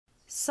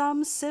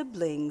Some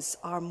siblings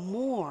are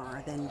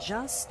more than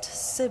just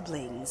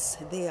siblings,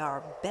 they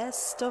are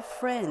best of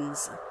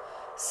friends.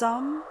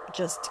 Some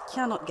just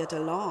cannot get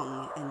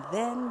along, and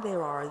then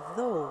there are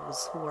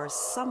those who are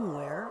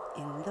somewhere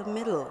in the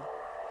middle.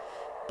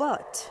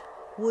 But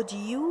would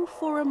you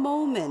for a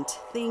moment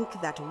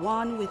think that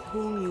one with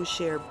whom you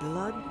share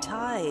blood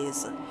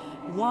ties,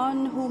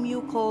 one whom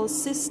you call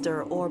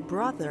sister or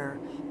brother,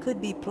 could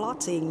be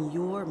plotting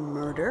your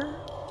murder?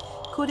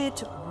 Could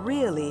it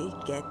really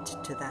get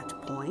to that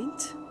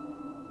point?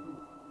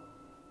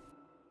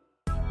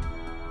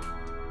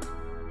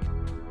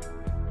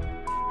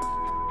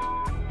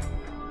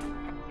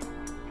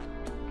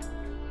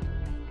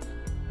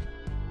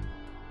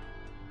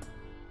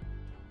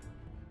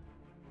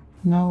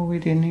 No, we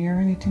didn't hear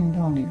anything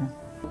down here.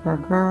 Her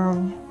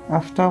girl,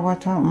 after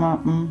what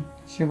happened,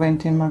 she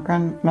went in my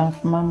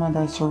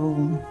mother's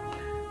room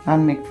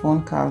and make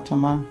phone call to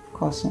my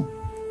cousin.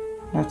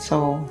 That's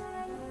how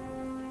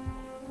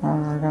I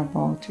heard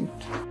about it.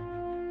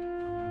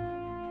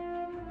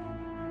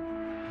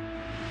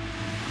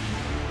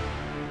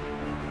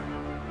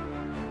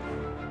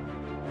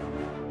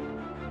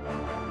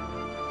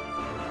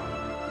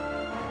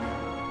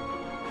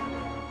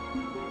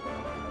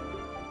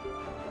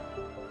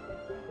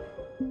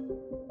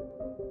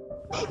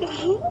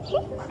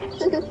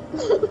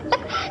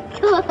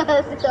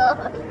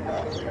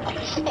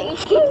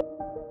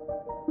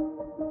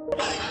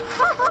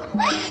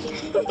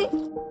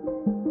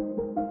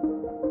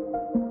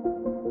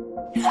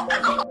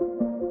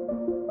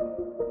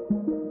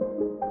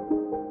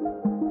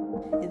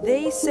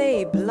 They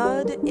say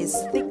blood is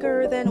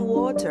thicker than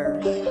water,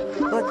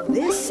 but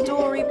this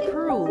story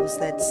proves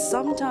that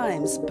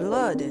sometimes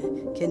blood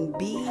can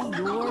be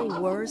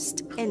your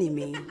worst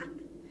enemy.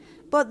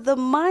 But the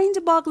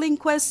mind-boggling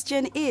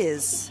question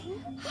is,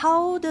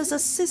 how does a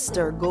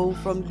sister go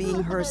from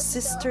being her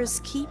sister's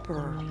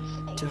keeper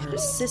to her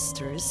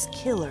sister's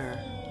killer?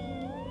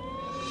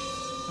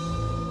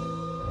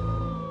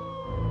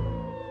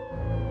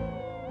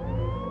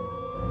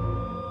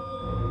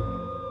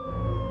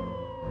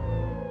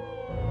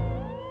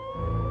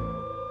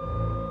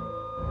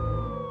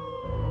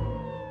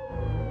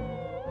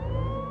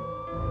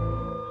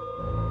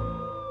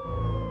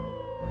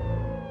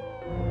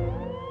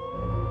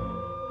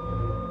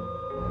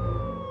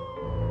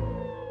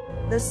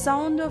 The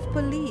sound of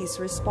police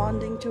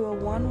responding to a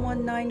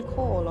 119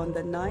 call on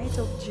the night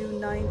of June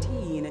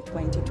 19,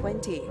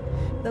 2020.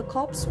 The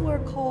cops were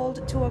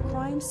called to a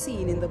crime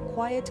scene in the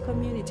quiet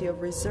community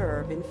of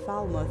Reserve in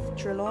Falmouth,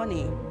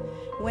 Trelawney.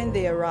 When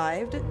they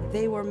arrived,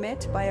 they were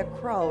met by a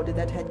crowd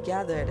that had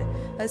gathered,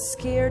 a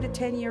scared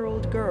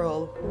 10-year-old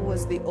girl who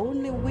was the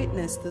only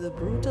witness to the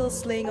brutal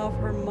slaying of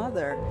her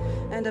mother,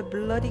 and a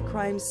bloody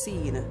crime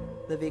scene.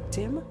 The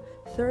victim,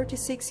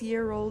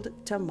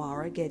 36-year-old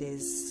Tamara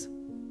Geddes.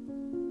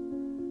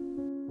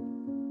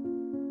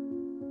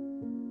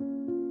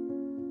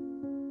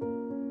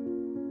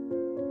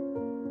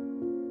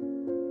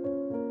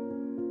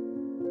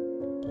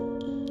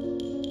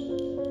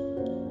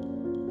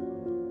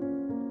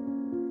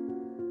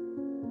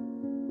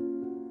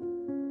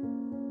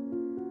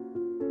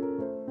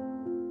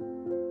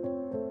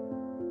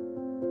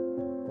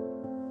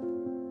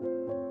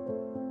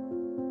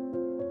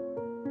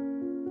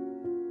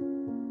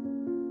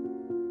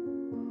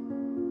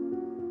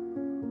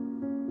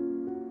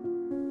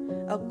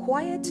 A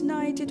quiet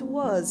night it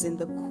was in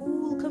the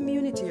cool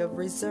community of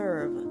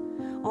Reserve.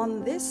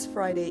 On this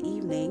Friday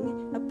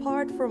evening,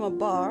 apart from a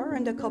bar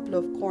and a couple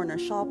of corner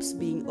shops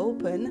being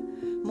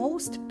open,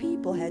 most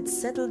people had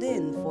settled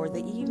in for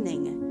the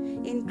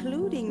evening,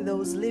 including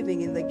those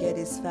living in the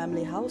Geddes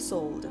family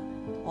household.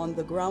 On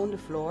the ground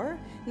floor,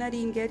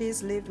 Nadine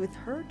Geddes lived with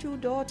her two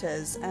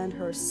daughters, and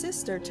her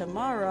sister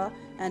Tamara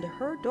and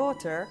her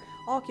daughter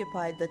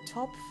occupied the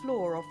top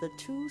floor of the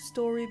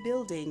two-story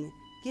building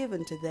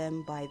given to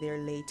them by their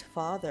late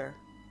father.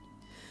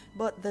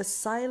 But the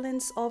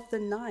silence of the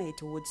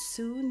night would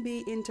soon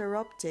be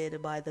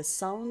interrupted by the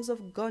sounds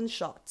of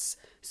gunshots,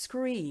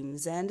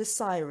 screams, and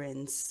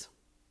sirens.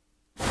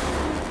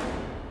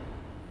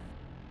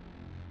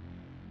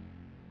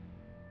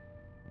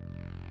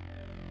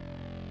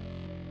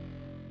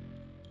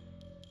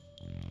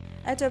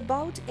 At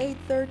about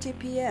 8:30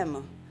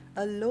 p.m.,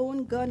 a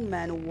lone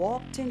gunman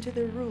walked into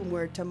the room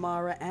where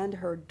Tamara and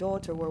her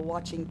daughter were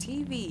watching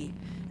TV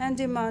and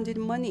demanded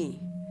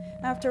money.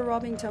 After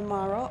robbing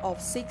Tamara of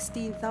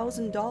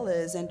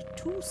 $16,000 and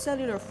two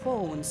cellular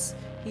phones,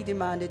 he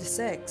demanded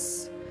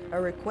sex, a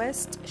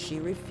request she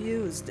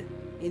refused.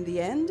 In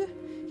the end,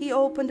 he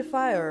opened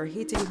fire,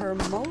 hitting her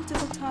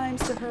multiple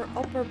times to her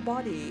upper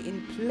body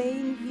in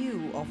plain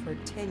view of her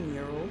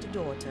 10-year-old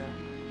daughter.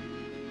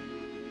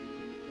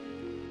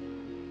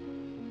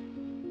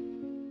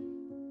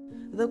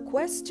 The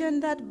question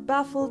that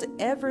baffled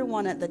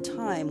everyone at the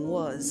time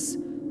was,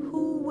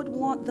 who would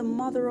want the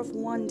mother of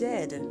one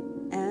dead,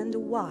 and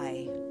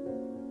why?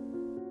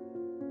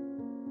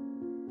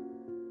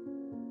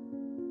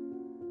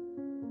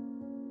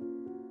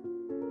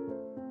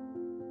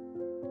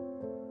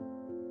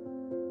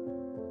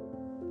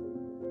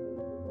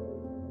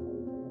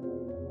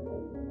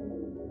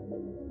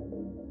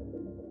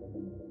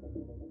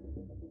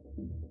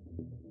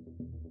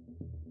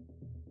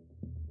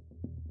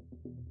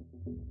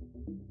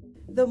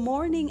 The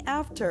morning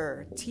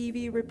after,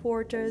 TV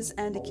reporters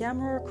and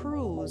camera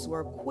crews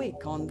were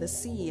quick on the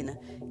scene,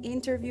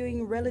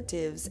 interviewing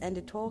relatives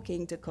and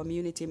talking to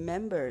community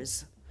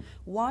members.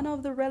 One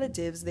of the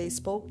relatives they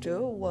spoke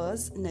to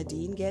was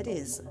Nadine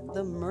Geddes,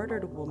 the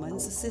murdered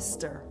woman's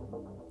sister.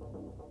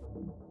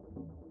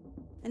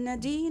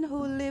 Nadine,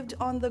 who lived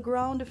on the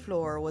ground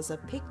floor, was a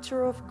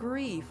picture of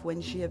grief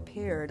when she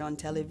appeared on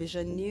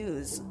television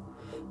news.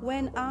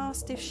 When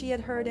asked if she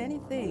had heard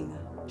anything,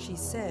 she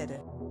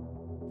said,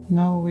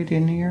 "No, we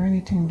didn't hear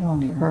anything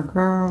down here. Her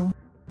girl,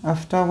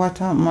 after what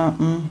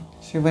happened,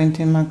 she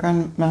went in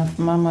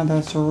my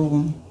mother's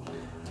room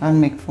and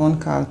make phone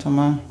call to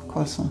my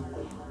cousin.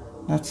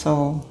 That's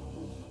how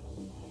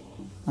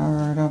I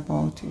heard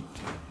about it.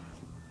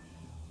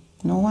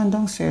 No one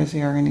downstairs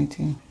hear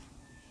anything.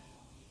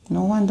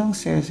 No one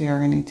downstairs hear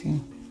anything.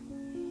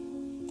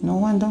 No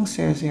one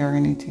downstairs hear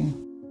anything."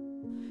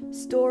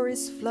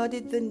 Stories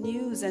flooded the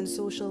news and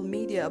social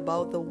media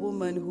about the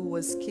woman who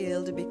was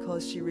killed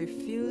because she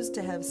refused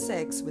to have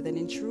sex with an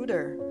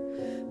intruder.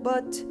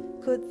 But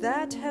could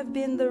that have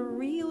been the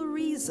real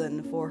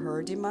reason for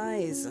her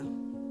demise?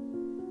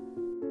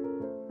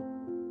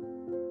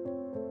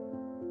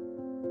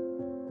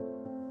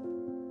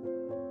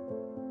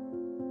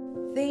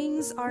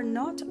 Things are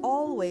not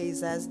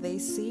always as they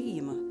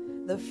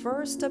seem. The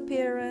first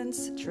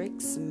appearance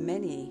tricks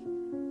many.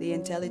 The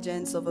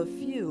intelligence of a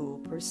few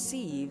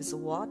perceives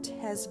what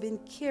has been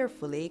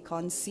carefully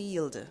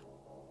concealed.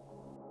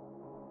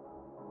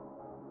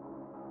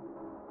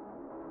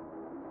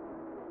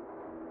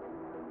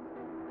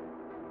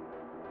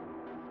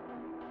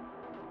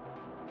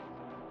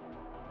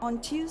 On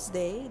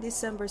Tuesday,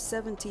 December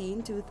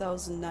 17,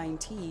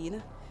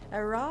 2019,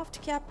 a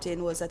raft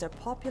captain was at a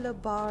popular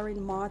bar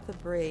in Martha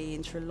Brae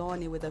in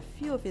Trelawney with a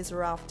few of his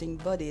rafting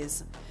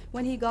buddies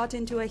when he got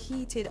into a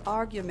heated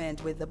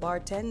argument with the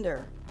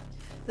bartender.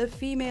 The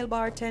female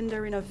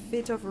bartender, in a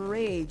fit of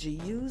rage,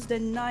 used a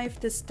knife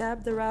to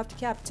stab the raft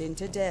captain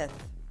to death.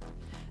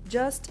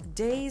 Just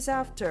days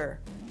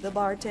after, the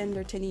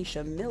bartender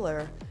Tanisha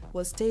Miller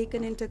was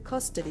taken into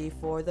custody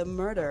for the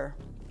murder.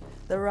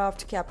 The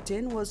raft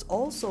captain was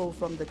also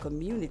from the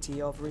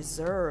community of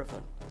Reserve.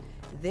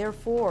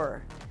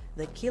 Therefore,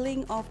 the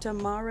killing of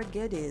Tamara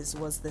Geddes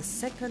was the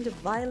second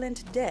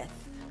violent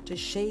death to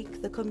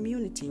shake the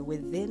community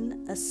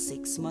within a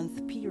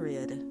 6-month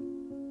period.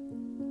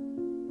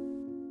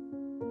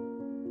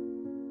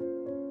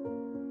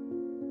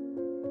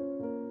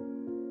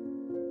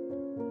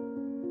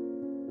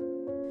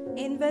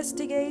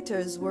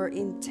 Investigators were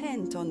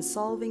intent on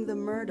solving the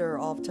murder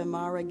of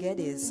Tamara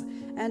Geddes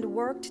and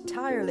worked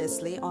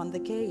tirelessly on the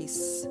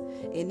case.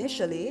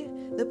 Initially,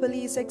 the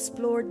police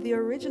explored the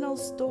original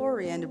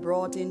story and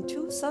brought in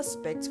 2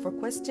 suspects for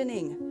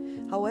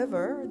questioning.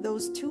 However,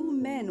 those 2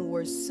 men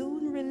were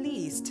soon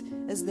released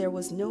as there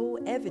was no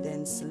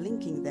evidence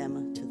linking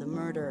them to the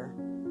murder.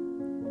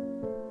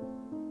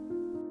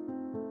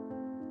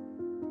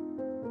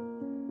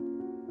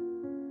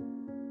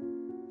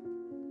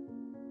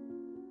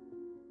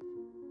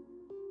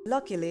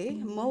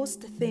 Luckily,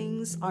 most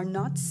things are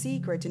not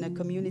secret in a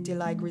community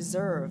like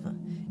Reserve.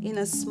 In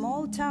a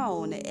small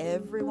town,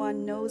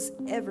 everyone knows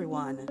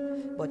everyone.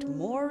 But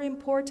more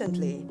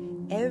importantly,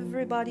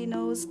 everybody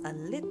knows a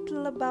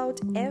little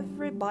about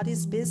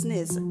everybody's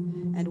business.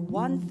 And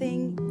one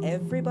thing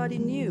everybody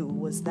knew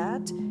was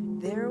that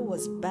there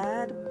was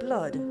bad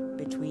blood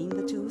between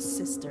the 2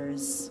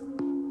 sisters.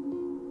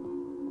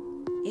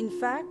 In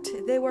fact,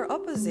 they were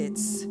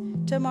opposites.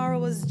 Tamara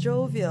was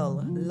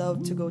jovial,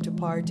 loved to go to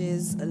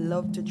parties,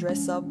 loved to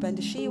dress up,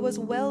 and she was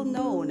well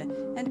known,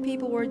 and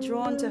people were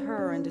drawn to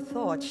her and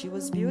thought she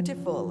was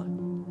beautiful.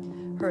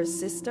 Her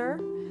sister,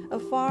 a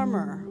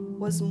farmer,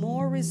 was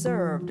more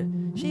reserved.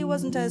 She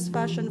wasn't as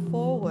fashion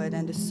forward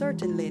and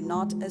certainly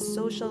not a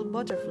social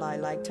butterfly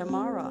like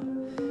Tamara.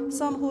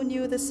 Some who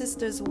knew the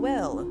sisters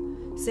well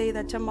say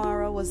that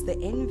Tamara was the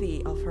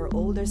envy of her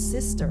older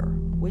sister,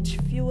 which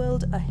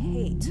fueled a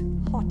hate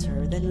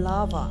hotter than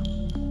lava.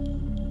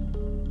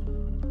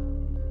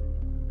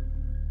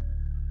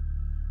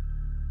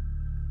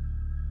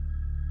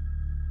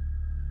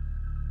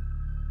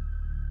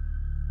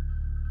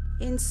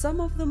 In some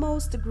of the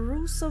most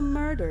gruesome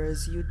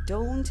murders, you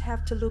don't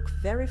have to look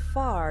very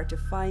far to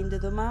find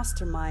the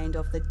mastermind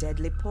of the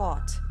deadly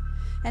plot.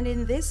 And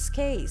in this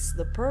case,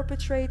 the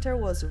perpetrator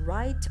was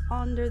right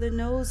under the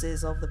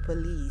noses of the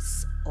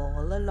police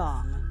all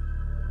along.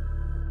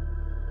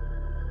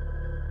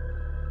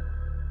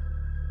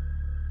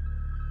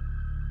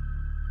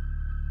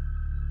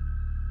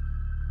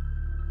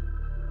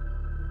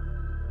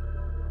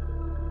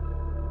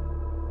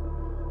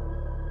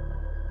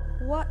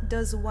 What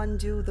does one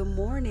do the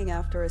morning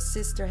after a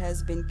sister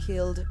has been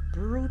killed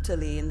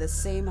brutally in the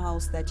same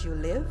house that you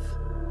live?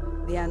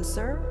 The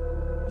answer?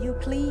 You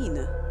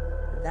clean.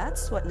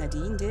 That's what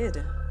Nadine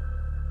did.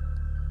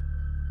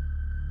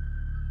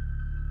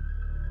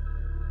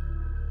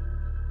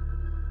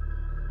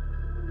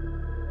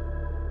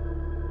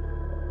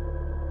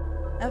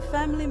 A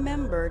family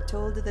member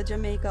told the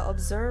Jamaica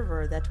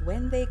Observer that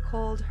when they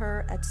called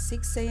her at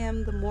 6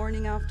 a.m. the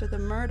morning after the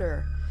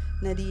murder,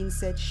 Nadine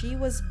said she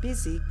was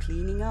busy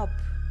cleaning up.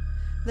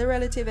 The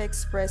relative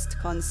expressed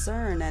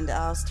concern and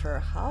asked her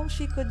how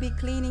she could be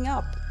cleaning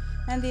up,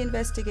 and the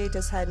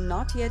investigators had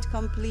not yet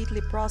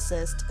completely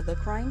processed the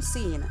crime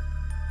scene.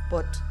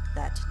 But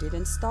that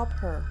didn't stop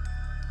her.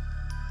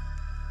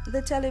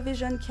 The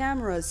television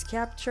cameras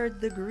captured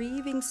the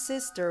grieving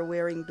sister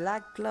wearing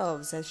black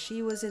gloves as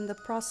she was in the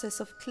process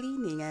of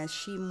cleaning as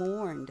she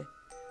mourned.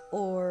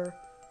 Or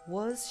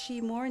was she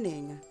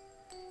mourning?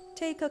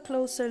 Take a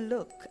closer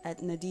look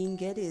at Nadine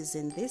Geddes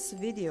in this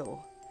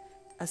video.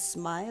 A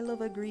smile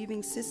of a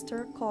grieving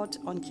sister caught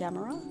on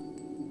camera?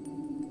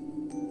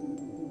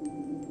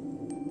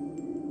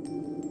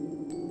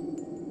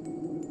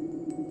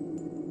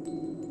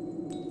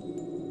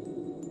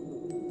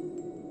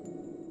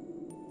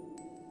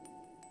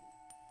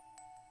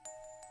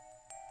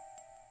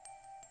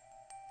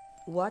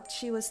 What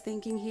she was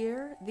thinking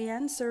here? The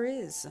answer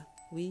is,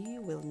 we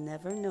will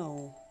never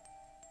know.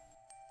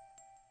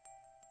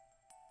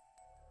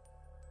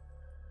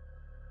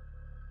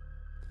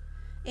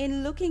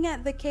 In looking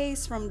at the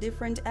case from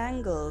different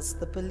angles,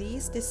 the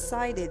police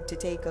decided to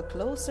take a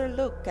closer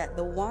look at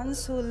the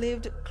ones who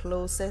lived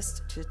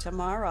closest to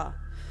Tamara.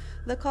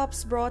 The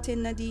cops brought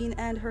in Nadine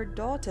and her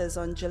daughters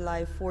on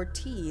July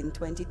 14,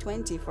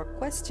 2020 for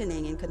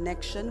questioning in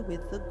connection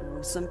with the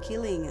gruesome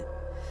killing.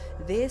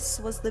 This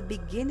was the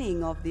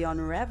beginning of the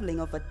unraveling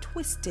of a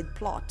twisted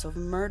plot of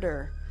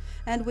murder.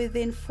 And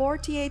within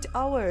 48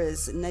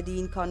 hours,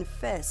 Nadine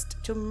confessed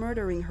to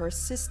murdering her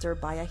sister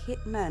by a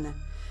hitman.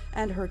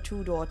 And her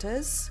two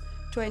daughters,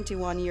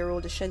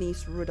 21-year-old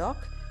Shanice Ruddock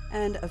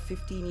and a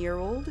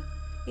 15-year-old,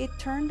 it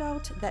turned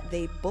out that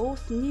they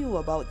both knew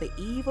about the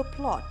evil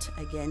plot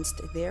against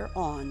their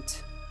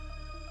aunt.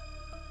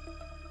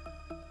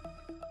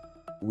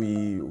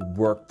 We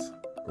worked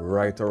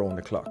right around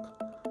the clock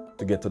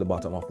to get to the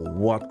bottom of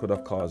what could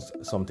have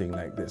caused something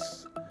like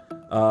this.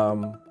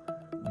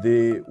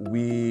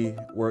 We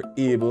were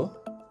able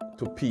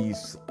to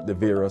piece the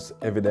various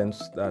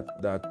evidence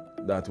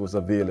that was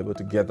available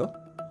together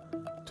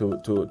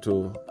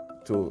to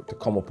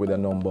come up with a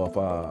number of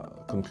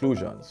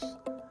conclusions.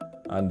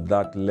 And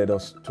that led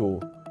us to,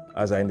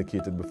 as I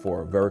indicated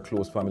before, very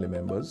close family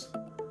members.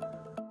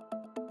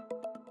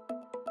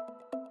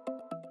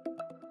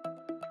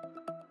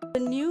 A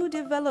new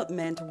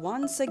development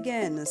once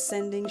again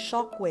sending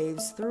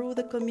shockwaves through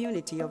the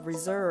community of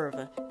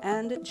Reserve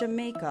and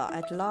Jamaica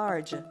at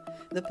large.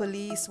 The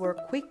police were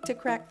quick to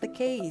crack the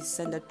case,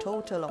 and a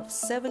total of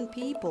 7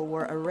 people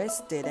were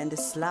arrested and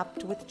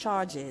slapped with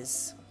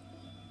charges.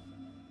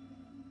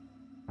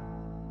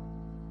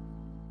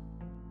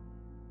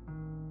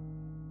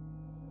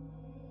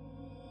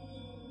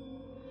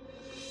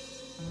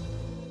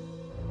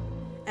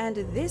 And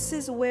this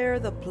is where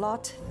the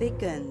plot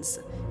thickens.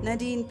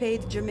 Nadine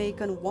paid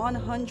Jamaican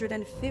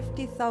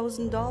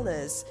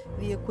 $150,000,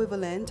 the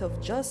equivalent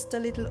of just a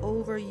little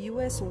over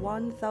US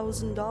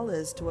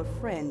 $1,000 to a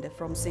friend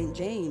from St.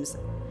 James.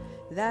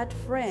 That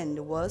friend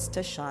was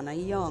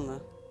Tashana Young.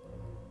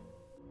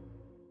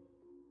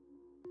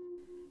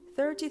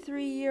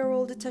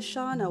 33-year-old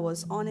Tashana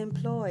was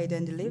unemployed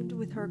and lived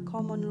with her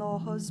common-law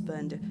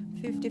husband,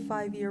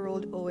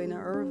 55-year-old Owen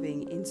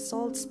Irving, in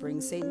Salt Spring,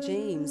 St.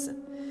 James.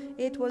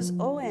 It was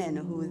Owen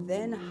who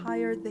then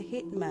hired the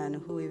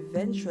hitman who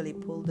eventually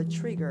pulled the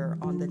trigger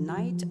on the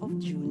night of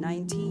June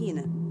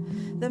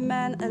 19. The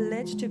man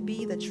alleged to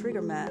be the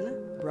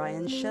triggerman,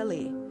 Brian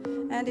Shelley,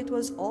 and it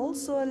was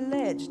also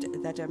alleged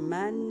that a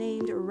man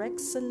named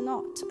Rex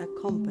Knott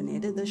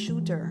accompanied the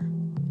shooter.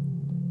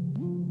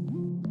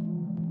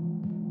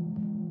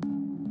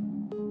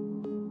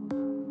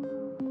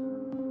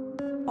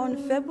 On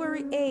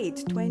February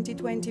 8,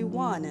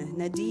 2021,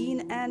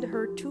 Nadine and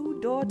her 2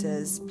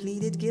 daughters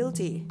pleaded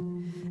guilty.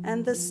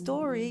 And the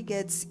story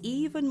gets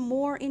even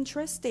more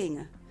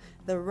interesting.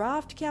 The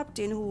raft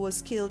captain who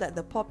was killed at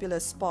the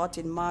popular spot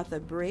in Martha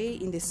Brae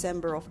in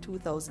December of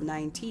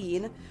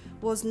 2019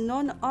 was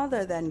none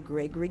other than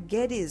Gregory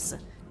Geddes,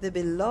 the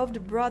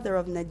beloved brother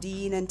of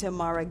Nadine and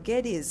Tamara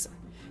Geddes.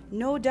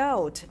 No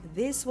doubt,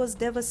 this was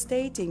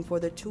devastating for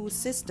the 2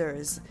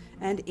 sisters,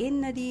 and in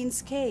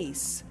Nadine's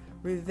case,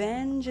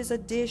 revenge is a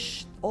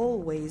dish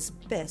always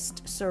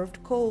best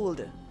served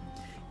cold.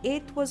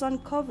 It was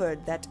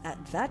uncovered that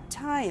at that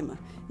time,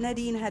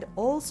 Nadine had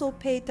also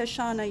paid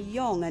Tashana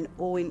Young and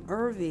Owen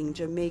Irving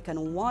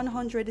Jamaican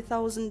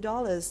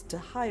 $100,000 to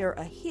hire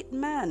a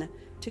hitman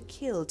to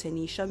kill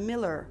Tanisha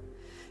Miller.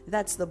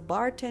 That's the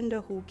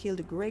bartender who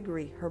killed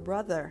Gregory, her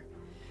brother.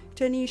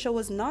 Tanisha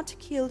was not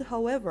killed,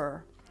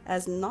 however,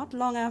 as not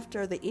long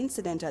after the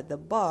incident at the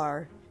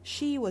bar,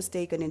 she was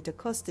taken into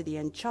custody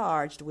and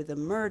charged with the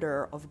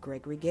murder of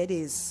Gregory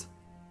Geddes.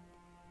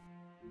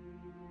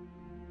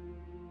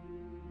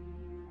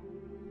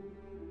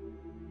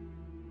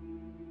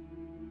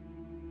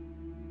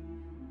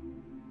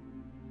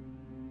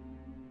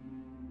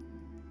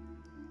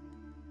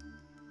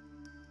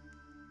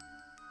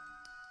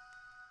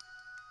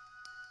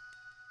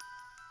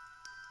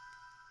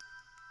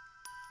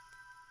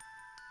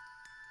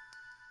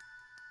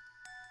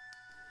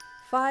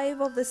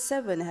 5 of the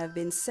 7 have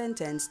been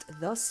sentenced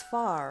thus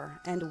far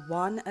and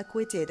 1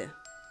 acquitted.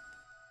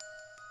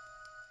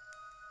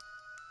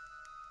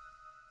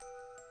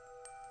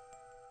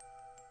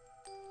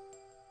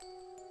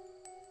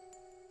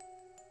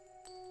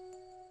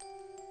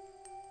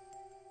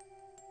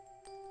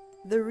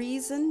 The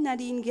reason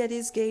Nadine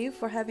Geddes gave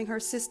for having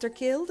her sister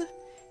killed?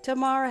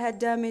 Tamara had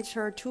damaged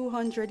her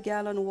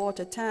 200-gallon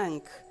water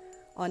tank.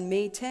 On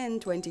May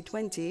 10,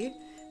 2020,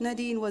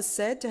 Nadine was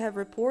said to have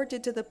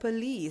reported to the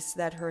police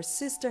that her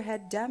sister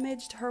had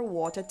damaged her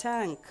water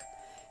tank.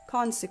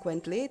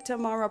 Consequently,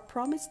 Tamara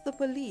promised the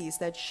police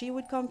that she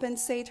would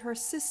compensate her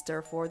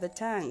sister for the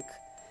tank.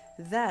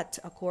 That,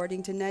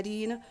 according to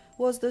Nadine,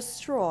 was the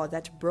straw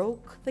that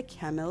broke the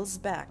camel's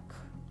back.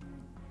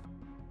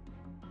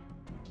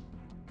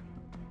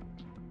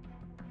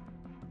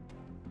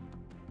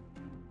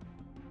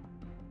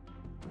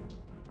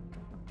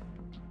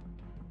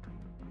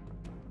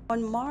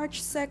 On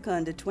March 2,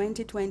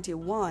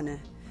 2021,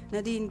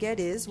 Nadine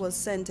Geddes was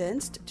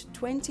sentenced to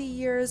 20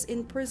 years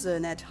in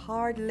prison at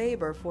hard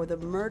labor for the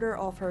murder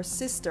of her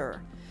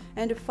sister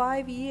and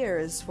 5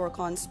 years for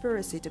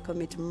conspiracy to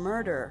commit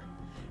murder.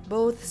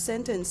 Both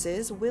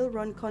sentences will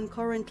run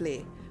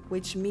concurrently,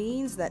 which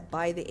means that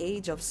by the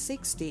age of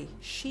 60,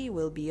 she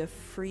will be a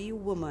free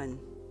woman.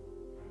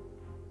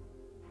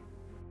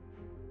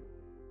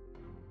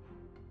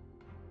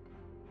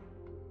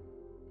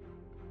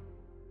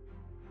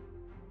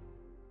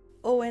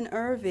 Owen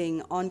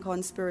Irving, on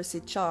conspiracy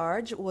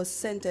charge, was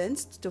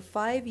sentenced to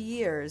 5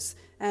 years,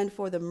 and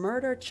for the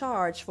murder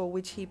charge for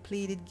which he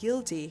pleaded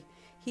guilty,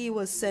 he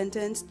was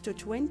sentenced to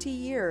 20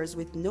 years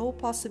with no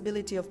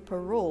possibility of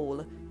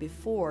parole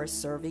before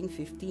serving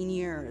 15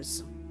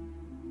 years.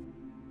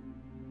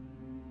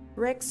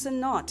 Rex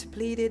Knott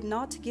pleaded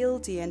not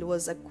guilty and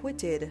was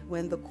acquitted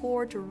when the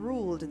court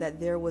ruled that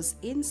there was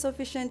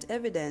insufficient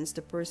evidence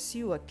to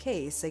pursue a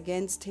case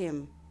against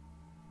him.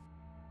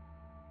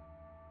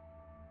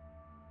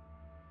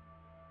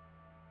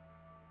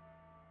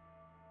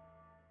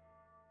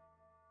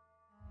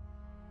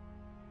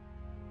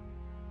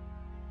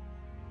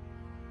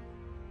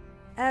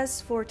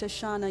 As for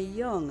Tashana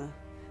Young,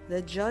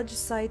 the judge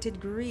cited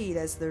greed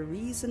as the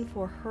reason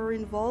for her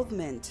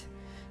involvement.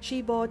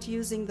 She bought,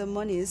 using the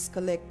monies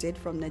collected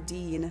from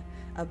Nadine,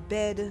 a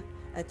bed,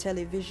 a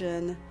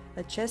television,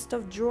 a chest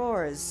of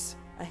drawers,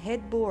 a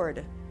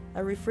headboard,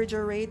 a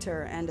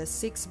refrigerator, and a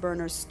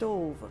 6-burner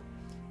stove.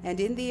 And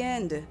in the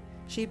end,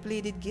 she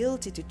pleaded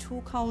guilty to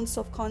 2 counts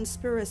of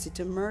conspiracy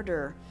to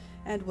murder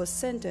and was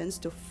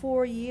sentenced to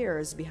 4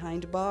 years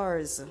behind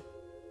bars.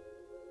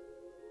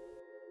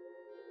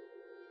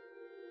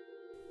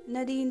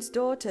 Nadine's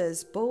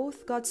daughters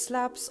both got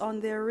slaps on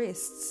their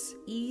wrists,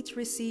 each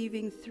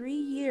receiving 3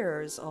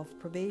 years of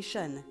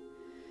probation.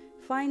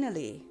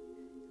 Finally,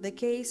 the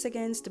case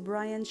against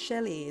Brian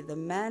Shelley, the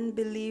man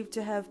believed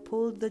to have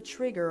pulled the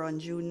trigger on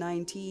June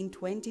 19,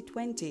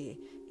 2020,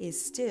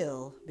 is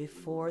still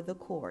before the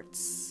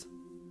courts.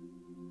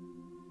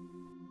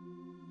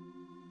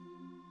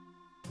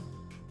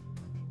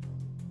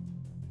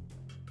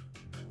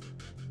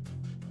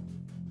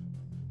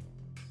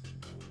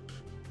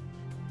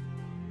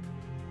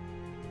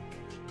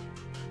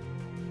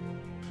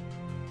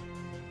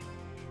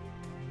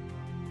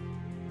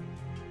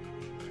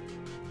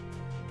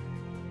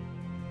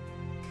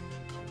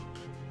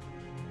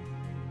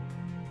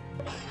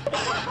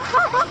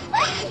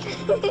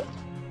 Ha ha ha!